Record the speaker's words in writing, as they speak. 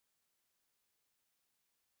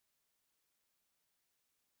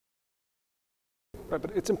Right,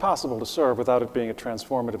 but it's impossible to serve without it being a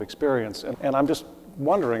transformative experience. And I'm just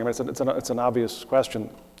wondering, I mean, it's an obvious question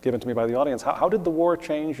given to me by the audience. How did the war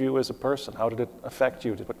change you as a person? How did it affect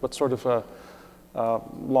you? What sort of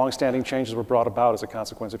long-standing changes were brought about as a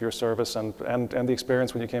consequence of your service and the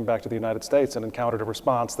experience when you came back to the United States and encountered a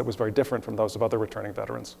response that was very different from those of other returning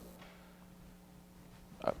veterans?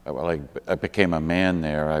 Well, I became a man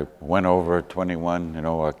there. I went over at 21, you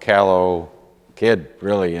know, a callow kid,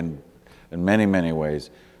 really, in many, many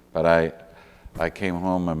ways. But I came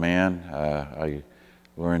home a man. I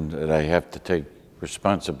learned that I have to take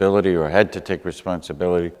responsibility, or had to take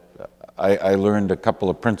responsibility. I learned a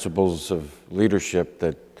couple of principles of leadership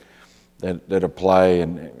that apply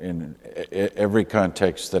in every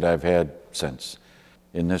context that I've had since.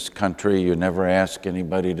 In this country, you never ask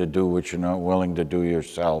anybody to do what you're not willing to do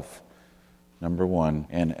yourself, number one.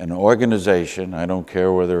 And an organization, I don't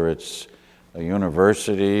care whether it's a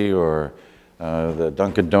university or the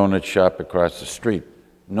Dunkin' Donuts shop across the street,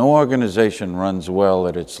 no organization runs well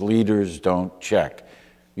that its leaders don't check.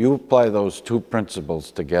 You apply those two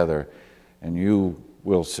principles together and you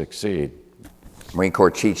will succeed. Marine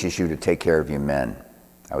Corps teaches you to take care of your men.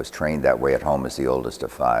 I was trained that way at home as the oldest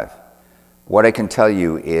of 5. What I can tell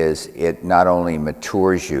you is it not only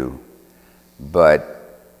matures you,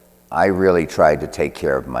 but I really tried to take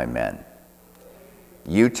care of my men.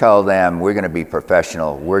 You tell them we're going to be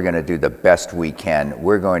professional, we're going to do the best we can,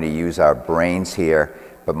 we're going to use our brains here,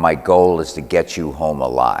 but my goal is to get you home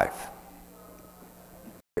alive.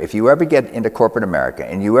 If you ever get into corporate America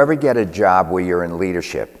and you ever get a job where you're in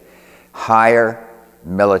leadership, hire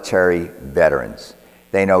military veterans.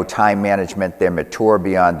 They know time management, they're mature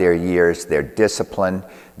beyond their years, they're disciplined,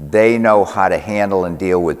 they know how to handle and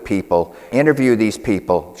deal with people. Interview these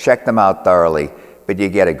people, check them out thoroughly, but you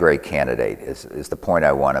get a great candidate, is the point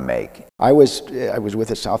I want to make. I was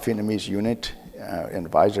with a South Vietnamese unit, an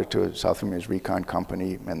advisor to a South Vietnamese recon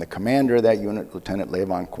company, and the commander of that unit, Lieutenant Le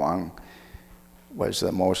Van Quang, was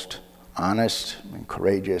the most honest and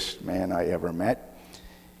courageous man I ever met.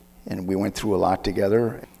 And we went through a lot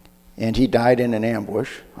together. And he died in an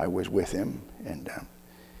ambush. I was with him.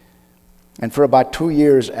 And for about 2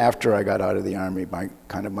 years after I got out of the Army,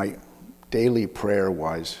 my daily prayer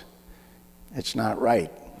was, it's not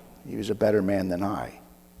right. He was a better man than I.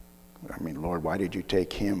 I mean, Lord, why did you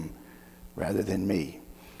take him rather than me?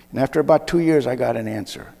 And after about 2 years, I got an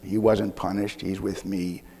answer. He wasn't punished. He's with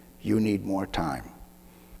me. You need more time.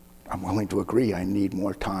 I'm willing to agree. I need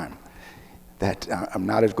more time. That I'm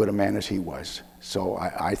not as good a man as he was. So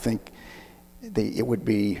I think it would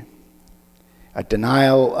be a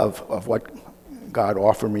denial of what God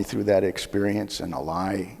offered me through that experience, and a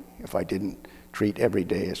lie if I didn't treat every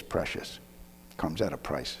day as precious. It comes at a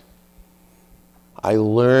price. I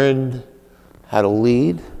learned how to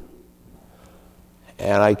lead,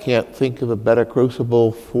 and I can't think of a better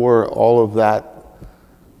crucible for all of that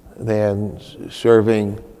than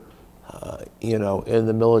serving in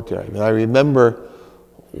the military. I mean, I remember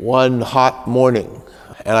one hot morning,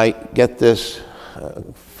 and I get this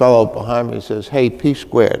fellow behind me says, "Hey, P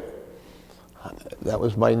squared." That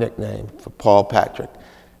was my nickname for Paul Patrick.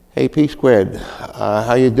 "Hey, P squared,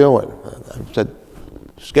 how you doing?" I said,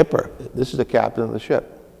 "Skipper, this is the captain of the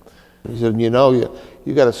ship." He said, "You know,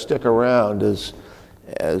 you got to stick around as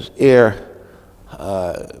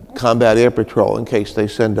combat air patrol in case they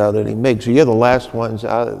send out any MiGs. So you're the last ones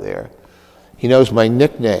out of there." He knows my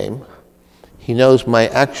nickname, he knows my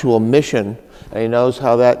actual mission, and he knows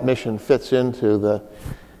how that mission fits into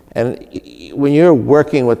and when you're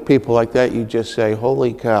working with people like that, you just say,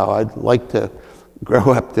 holy cow, I'd like to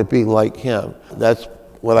grow up to be like him. That's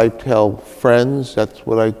what I tell friends, that's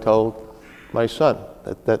what I told my son,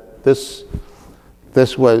 that this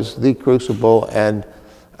was the crucible, and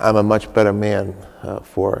I'm a much better man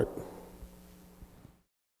for it.